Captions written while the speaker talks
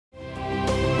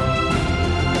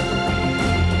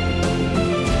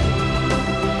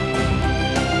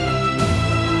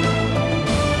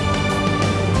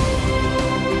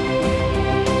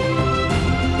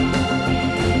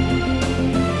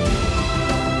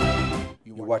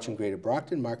watching Greater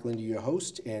Brockton. Mark Lindy, your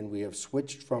host, and we have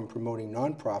switched from promoting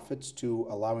nonprofits to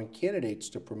allowing candidates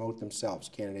to promote themselves.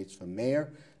 Candidates for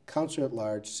mayor, council at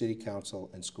large, city council,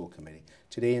 and school committee.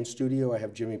 Today in studio, I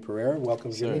have Jimmy Pereira.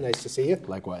 Welcome, Jimmy. Nice to see you.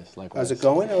 Likewise, likewise. How's it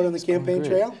going out on the campaign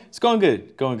trail? It's going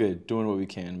good, going good. Doing what we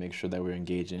can, make sure that we're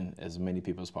engaging as many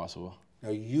people as possible. Now,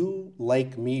 you,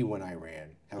 like me when I ran,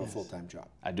 have a Yes. full-time job.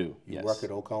 I do, You yes. work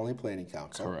at Old Colony Planning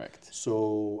Council. Correct.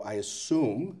 So I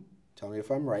assume, tell me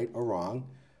if I'm right or wrong,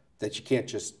 that you can't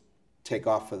just take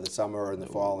off for the summer or in the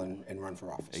fall and run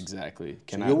for office. Exactly.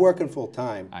 So you're working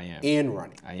full-time I am. and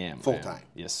running. I am. Full-time.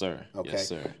 Yes, sir. Okay. Yes,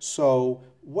 sir. So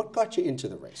what got you into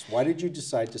the race? Why did you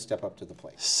decide to step up to the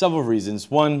plate? Several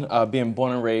reasons. One, being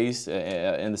born and raised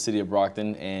in the city of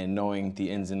Brockton and knowing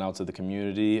the ins and outs of the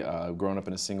community, growing up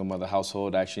in a single mother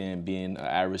household actually, and being an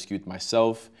at-risk youth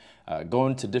myself.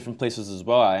 Going to different places as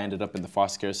well. I ended up in the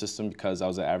foster care system because I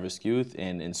was an at-risk youth,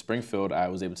 and in Springfield I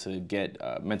was able to get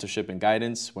mentorship and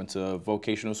guidance, went to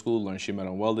vocational school, learned sheet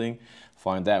metal and welding.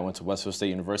 Following that, went to Westfield State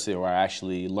University where I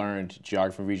actually learned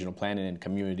geography and regional planning and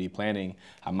community planning.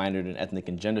 I minored in ethnic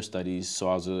and gender studies, so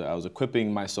I was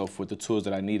equipping myself with the tools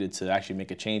that I needed to actually make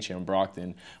a change here in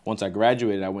Brockton. Once I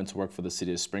graduated, I went to work for the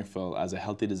city of Springfield as a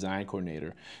healthy design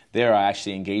coordinator. There I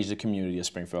actually engaged the community of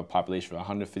Springfield, population of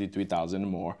 153,000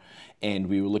 and more, and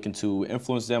we were looking to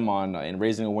influence them on and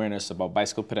raising awareness about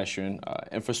bicycle pedestrian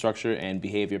infrastructure and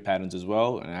behavior patterns as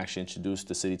well, and actually introduced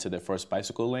the city to their first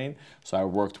bicycle lane. So I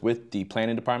worked with the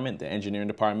planning department, the engineering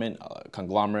department, a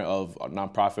conglomerate of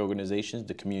nonprofit organizations,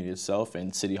 the community itself,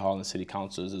 and city hall and city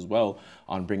councils as well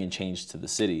on bringing change to the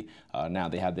city. Now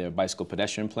they have their bicycle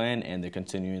pedestrian plan, and they're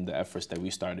continuing the efforts that we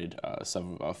started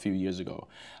a few years ago.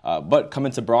 But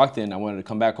coming to Brockton, I wanted to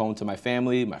come back home to my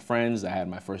family, my friends. I had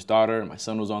my first daughter, my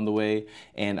son was on the way,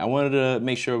 and I wanted to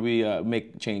make sure we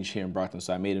make change here in Brockton.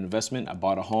 So I made an investment, I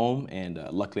bought a home, and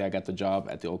luckily I got the job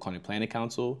at the Old Colony Planning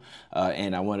Council,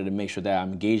 and I wanted to make sure that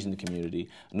I'm engaged in the community.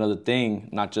 Another thing,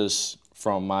 not just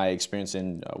from my experience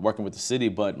in working with the city,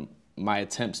 but my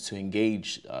attempts to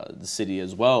engage the city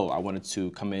as well. I wanted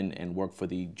to come in and work for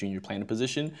the junior planner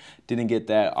position. Didn't get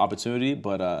that opportunity,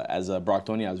 but as a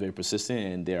Brocktonian, I was very persistent,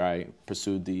 and there I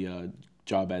pursued the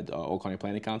job at Old Colony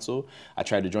Planning Council. I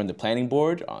tried to join the planning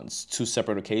board on 2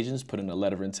 separate occasions, put in a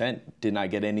letter of intent, did not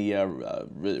get any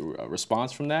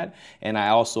response from that. And I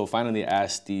also finally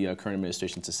asked the current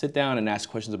administration to sit down and ask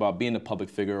questions about being a public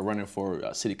figure, running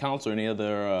for city council or any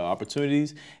other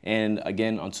opportunities. And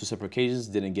again, on 2 separate occasions,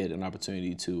 didn't get an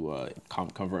opportunity to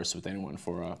converse with anyone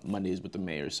for Mondays with the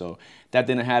mayor. So that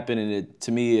didn't happen, and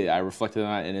to me, I reflected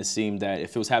on it, and it seemed that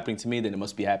if it was happening to me, then it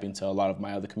must be happening to a lot of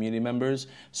my other community members.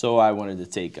 So I wanted to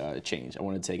take change. I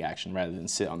wanted to take action rather than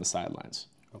sit on the sidelines.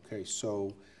 Okay,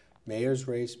 so mayor's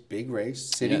race, big race,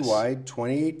 citywide, yes.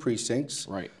 28 precincts.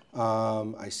 Right.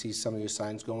 I see some of your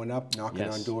signs going up, knocking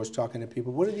on doors, talking to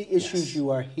people. What are the issues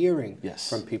you are hearing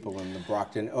from people in the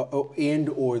Brockton,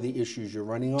 or the issues you're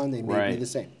running on? They may be the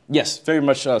same. Yes, very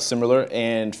much similar.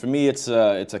 And for me, it's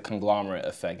a conglomerate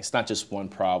effect. It's not just one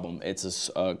problem. It's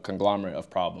a conglomerate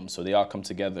of problems. So they all come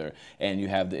together, and you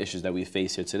have the issues that we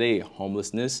face here today: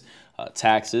 homelessness,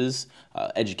 taxes,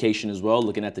 education as well,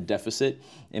 looking at the deficit,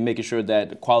 and making sure that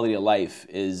the quality of life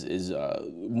is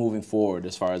moving forward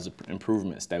as far as the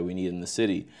improvements that we need in the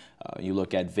city. You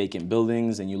look at vacant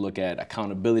buildings, and you look at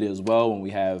accountability as well when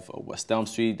we have West Elm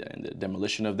Street and the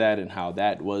demolition of that, and how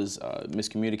that was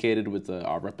miscommunicated with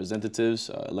our representatives,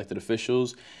 elected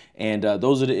officials. And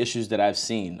those are the issues that I've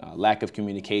seen: lack of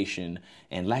communication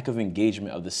and lack of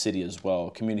engagement of the city as well.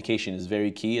 Communication is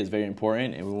very key, it's very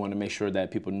important, and we want to make sure that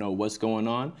people know what's going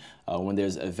on. When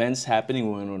there's events happening,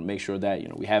 we want to make sure that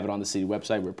we have it on the city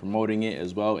website, we're promoting it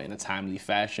as well in a timely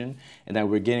fashion, and that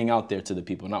we're getting out there to the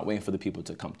people, not waiting for the people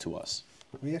to come to us.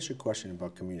 Let me ask you a question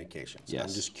about communications. Yes.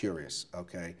 I'm just curious,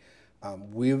 okay?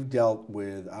 I've dealt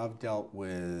with,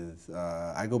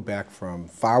 I go back from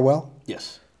Farwell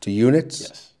to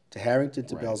Units to Harrington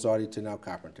to Belzardi to now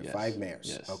Carpenter, 5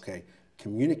 mayors, okay?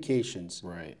 Communications.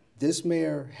 Right. This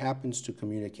mayor happens to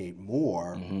communicate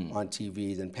more on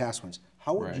TV than past ones.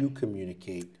 How would you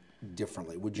communicate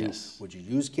differently? Would you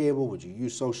use cable? Would you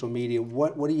use social media?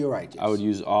 What are your ideas? I would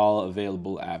use all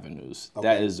available avenues. Okay.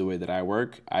 That is the way that I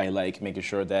work. I like making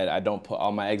sure that I don't put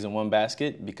all my eggs in one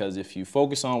basket, because if you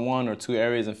focus on 1 or 2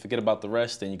 areas and forget about the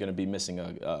rest, then you're going to be missing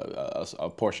a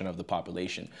portion of the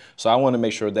population. So I want to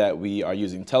make sure that we are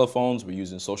using telephones, we're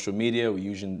using social media, we're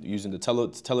using the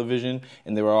television,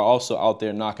 and they are also out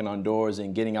there knocking on doors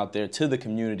and getting out there to the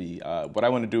community. What I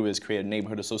want to do is create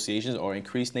neighborhood associations or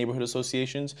increase neighborhood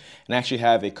associations, and actually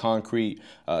have a concrete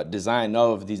design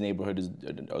of these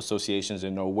neighborhood associations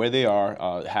and know where they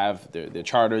are, have their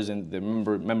charters and their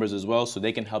members as well, so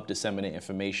they can help disseminate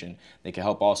information. They can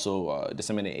help also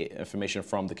disseminate information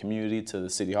from the community to the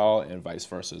city hall and vice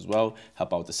versa as well,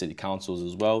 help out with the city councils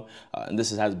as well. And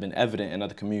this has been evident in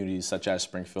other communities such as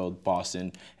Springfield,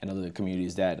 Boston, and other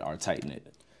communities that are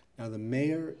tight-knit. Now, the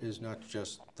mayor is not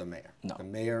just the mayor. No. The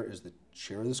mayor is the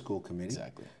chair of the school committee.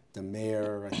 Exactly. The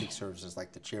mayor, I think, serves as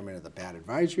like the chairman of the Bat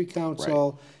Advisory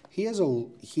Council. Right. He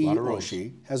or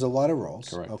she has a lot of roles.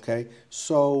 Correct. Okay.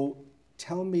 So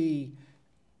tell me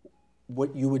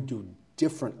what you would do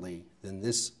differently than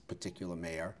this particular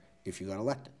mayor if you got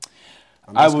elected.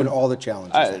 I'm asking all the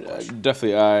challenges.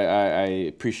 Definitely, I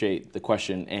appreciate the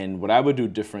question. And what I would do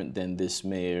different than this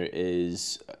mayor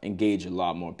is engage a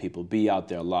lot more people, be out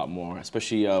there a lot more,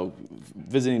 especially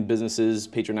visiting businesses,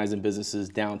 patronizing businesses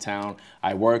downtown.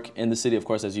 I work in the city, of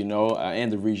course, as you know,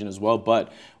 and the region as well.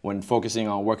 But when focusing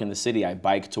on work in the city, I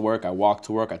bike to work, I walk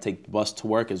to work, I take the bus to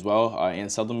work as well, and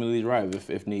seldomly drive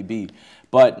if need be.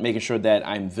 But making sure that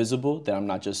I'm visible, that I'm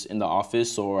not just in the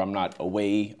office or I'm not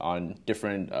away on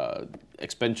different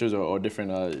expenditures or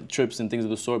different trips and things of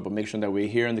the sort, but make sure that we're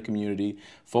here in the community,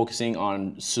 focusing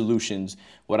on solutions.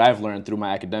 What I've learned through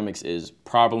my academics is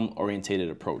problem-oriented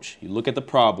approach. You look at the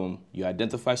problem, you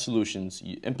identify solutions,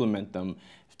 you implement them.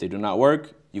 If they do not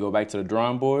work, you go back to the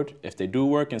drawing board. If they do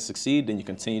work and succeed, then you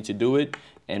continue to do it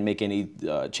and make any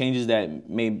changes that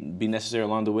may be necessary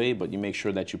along the way, but you make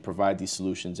sure that you provide these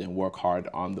solutions and work hard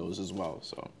on those as well.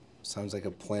 So. Sounds like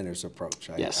a planner's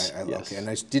approach. Yes. Okay, and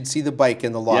I did see the bike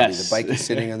in the lobby. Yes. The bike is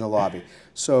sitting in the lobby.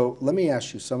 So let me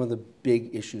ask you some of the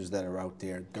big issues that are out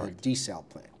there. The desal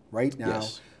plan. Right now,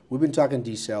 we've been talking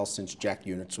desal since Jack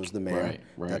Units was the mayor.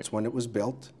 Right. That's when it was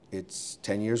built. It's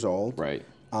 10 years old. Right.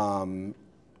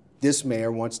 This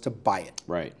mayor wants to buy it.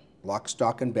 Right. Lock,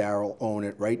 stock, and barrel own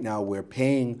it. Right now, we're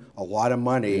paying a lot of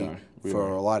money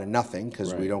for a lot of nothing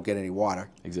because we don't get any water.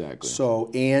 Exactly. So,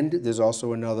 and there's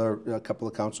also a couple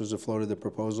of councilors have floated the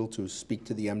proposal to speak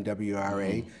to the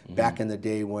MWRA. Back in the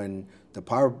day when the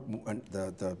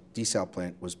desal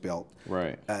plant was built,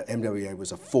 MWRA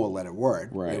was a four-letter word.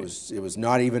 Right. It was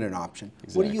not even an option.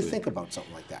 Exactly. What do you think about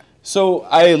something like that? So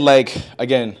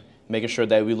again, making sure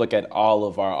that we look at all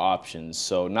of our options.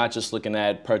 So not just looking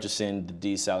at purchasing the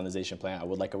desalinization plant. I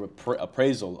would like a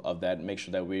appraisal of that, make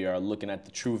sure that we are looking at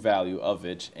the true value of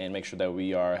it and make sure that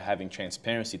we are having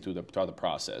transparency throughout the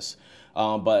process.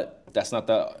 But that's not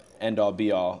the end-all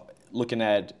be-all. Looking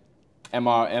at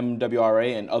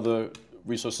MWRA and other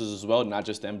resources as well, not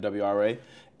just the MWRA,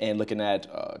 and looking at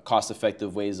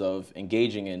cost-effective ways of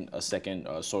engaging in a second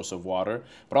source of water,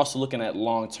 but also looking at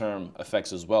long-term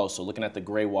effects as well. So looking at the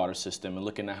gray water system and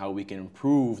looking at how we can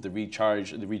improve the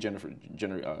regeneration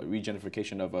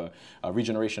of our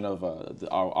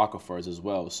aquifers as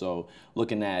well. So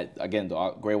looking at, again,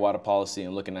 the gray water policy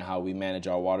and looking at how we manage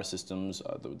our water systems,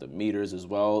 the meters as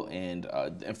well, and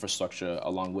the infrastructure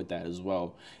along with that as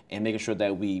well, and making sure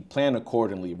that we plan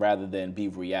accordingly rather than be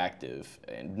reactive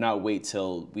and not wait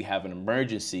till we have an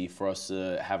emergency for us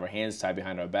to have our hands tied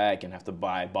behind our back and have to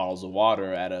buy bottles of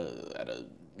water at an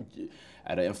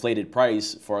inflated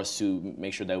price for us to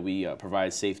make sure that we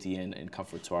provide safety and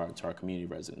comfort to our community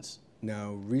residents.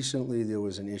 Now, recently there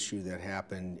was an issue that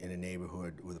happened in a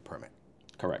neighborhood with a permit.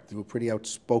 Correct. You were pretty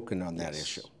outspoken on that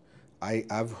issue.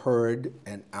 I've heard,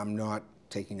 and I'm not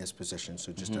taking this position,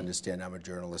 so just understand I'm a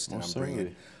journalist and I'm bringing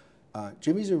it.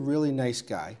 Jimmy's a really nice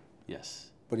guy. Yes.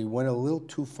 But he went a little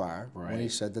too far when he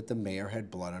said that the mayor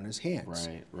had blood on his hands.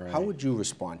 Right. How would you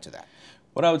respond to that?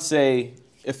 What I would say,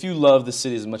 if you love the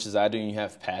city as much as I do and you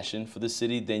have passion for the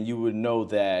city, then you would know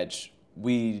that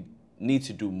we need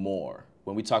to do more.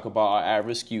 When we talk about our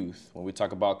at-risk youth, when we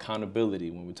talk about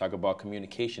accountability, when we talk about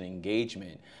communication,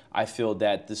 engagement, I feel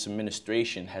that this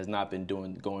administration has not been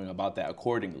going about that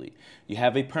accordingly. You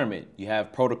have a permit, you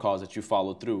have protocols that you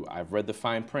follow through. I've read the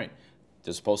fine print.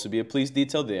 There's supposed to be a police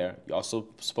detail there. You're also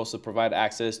supposed to provide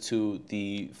access to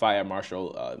the fire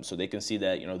marshal so they can see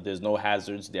that there's no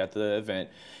hazards there at the event.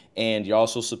 And you're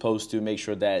also supposed to make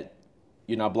sure that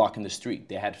you're not blocking the street.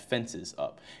 They had fences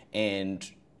up. And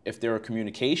if there are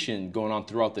communication going on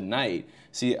throughout the night,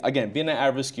 see, again, being an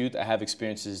at-risk youth, I have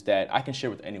experiences that I can share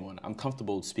with anyone. I'm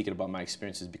comfortable speaking about my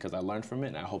experiences because I learned from it,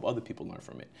 and I hope other people learn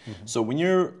from it. So when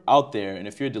you're out there, and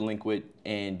if you're a delinquent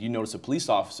and you notice a police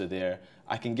officer there,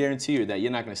 I can guarantee you that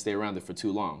you're not going to stay around there for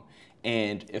too long.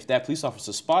 And if that police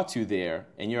officer spots you there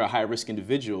and you're a high-risk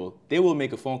individual, they will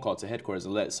make a phone call to headquarters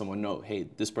and let someone know, hey,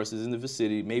 this person is in the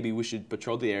vicinity, maybe we should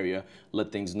patrol the area,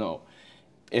 let things know.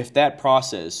 If that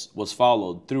process was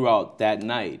followed throughout that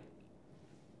night,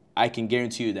 I can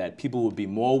guarantee you that people will be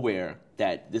more aware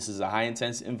that this is a high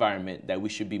intense environment, that we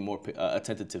should be more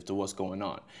attentive to what's going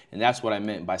on. And that's what I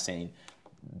meant by saying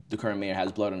the current mayor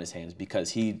has blood on his hands, because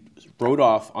he wrote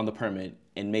off on the permit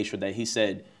and made sure that he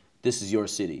said, this is your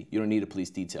city. You don't need a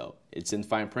police detail. It's in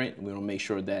fine print. We want to make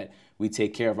sure that we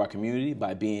take care of our community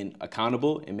by being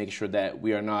accountable and making sure that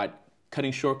we are not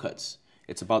cutting shortcuts.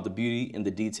 It's about the beauty and the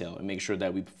detail, and make sure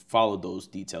that we follow those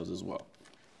details as well.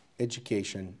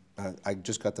 Education. I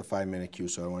just got the 5-minute cue,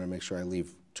 so I want to make sure I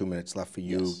leave 2 minutes left for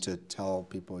you to tell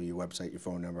people your website, your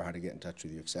phone number, how to get in touch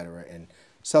with you, et cetera, and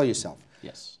sell yourself.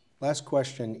 Yes. Last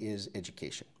question is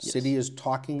education. Yes. City is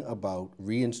talking about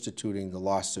reinstituting the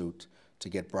lawsuit to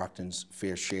get Brockton's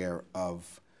fair share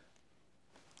of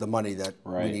the money that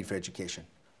we need for education.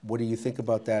 What do you think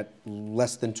about that?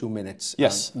 Less than 2 minutes.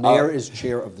 Yes. Mayor is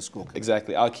chair of the school committee.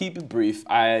 Exactly. I'll keep it brief.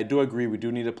 I do agree we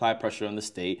do need to apply pressure on the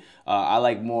state. I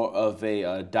like more of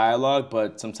a dialogue,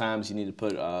 but sometimes you need to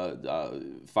put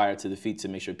fire to the feet to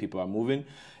make sure people are moving.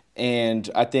 And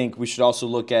I think we should also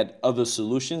look at other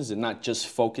solutions and not just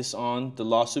focus on the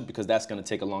lawsuit, because that's going to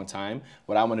take a long time.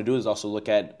 What I want to do is also look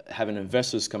at having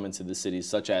investors come into the city,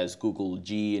 such as Google,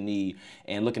 G&E,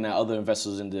 and looking at other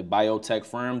investors in the biotech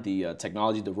firm, the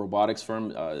technology, the robotics firm,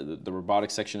 the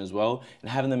robotics section as well,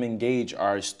 and having them engage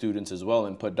our students as well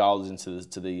and put dollars into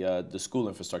the school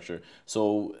infrastructure.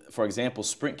 So, for example,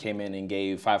 Sprint came in and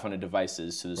gave 500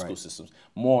 devices to the school systems.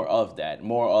 More of that,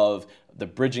 more of the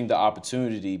bridging the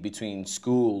opportunity between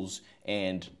schools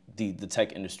and the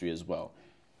tech industry as well.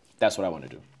 That's what I want to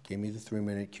do. Give me the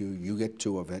 3-minute cue. You get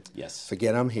 2 of it. Yes.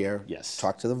 Forget I'm here. Yes.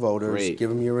 Talk to the voters. Great. Give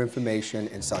them your information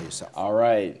and sell yourself. All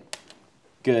right.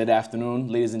 Good afternoon,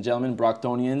 ladies and gentlemen,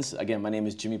 Brocktonians. Again, my name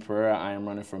is Jimmy Pereira. I am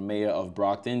running for mayor of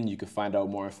Brockton. You can find out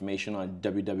more information on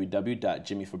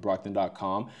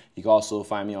www.jimmyforbrockton.com. You can also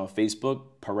find me on Facebook,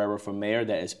 Pereira for Mayor.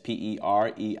 That is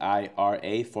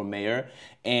Pereira for Mayor.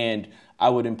 And I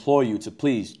would implore you to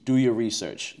please do your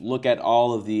research. Look at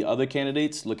all of the other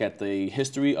candidates. Look at the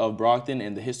history of Brockton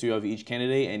and the history of each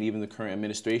candidate and even the current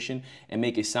administration, and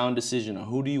make a sound decision on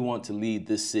who do you want to lead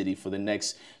this city for the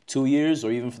next 2 years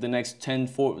or even for the next 10,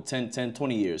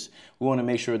 20 years. We want to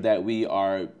make sure that we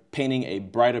are painting a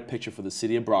brighter picture for the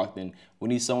city of Brockton. We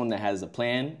need someone that has a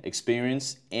plan,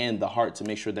 experience, and the heart to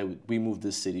make sure that we move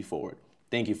this city forward.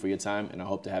 Thank you for your time, and I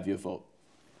hope to have your vote.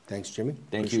 Thanks, Jimmy.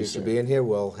 Thank you, Appreciate sir. you being here.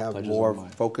 We'll have Pleasure's more all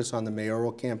mine. focus on the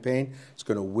mayoral campaign. It's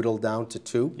going to whittle down to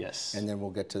 2. Yes. And then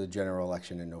we'll get to the general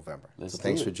election in November. Let's so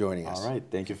thanks do it. for joining us. All right.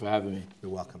 Thank you for having me.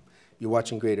 You're welcome. You're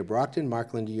watching Greater Brockton.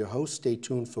 Mark Lindy, your host. Stay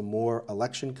tuned for more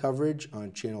election coverage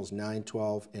on channels 9,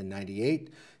 12, and 98.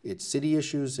 It's city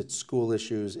issues, it's school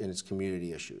issues, and it's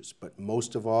community issues. But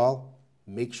most of all,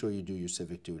 make sure you do your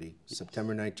civic duty. Yes.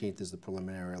 September 19th is the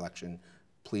preliminary election.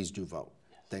 Please do vote.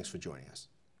 Yes. Thanks for joining us.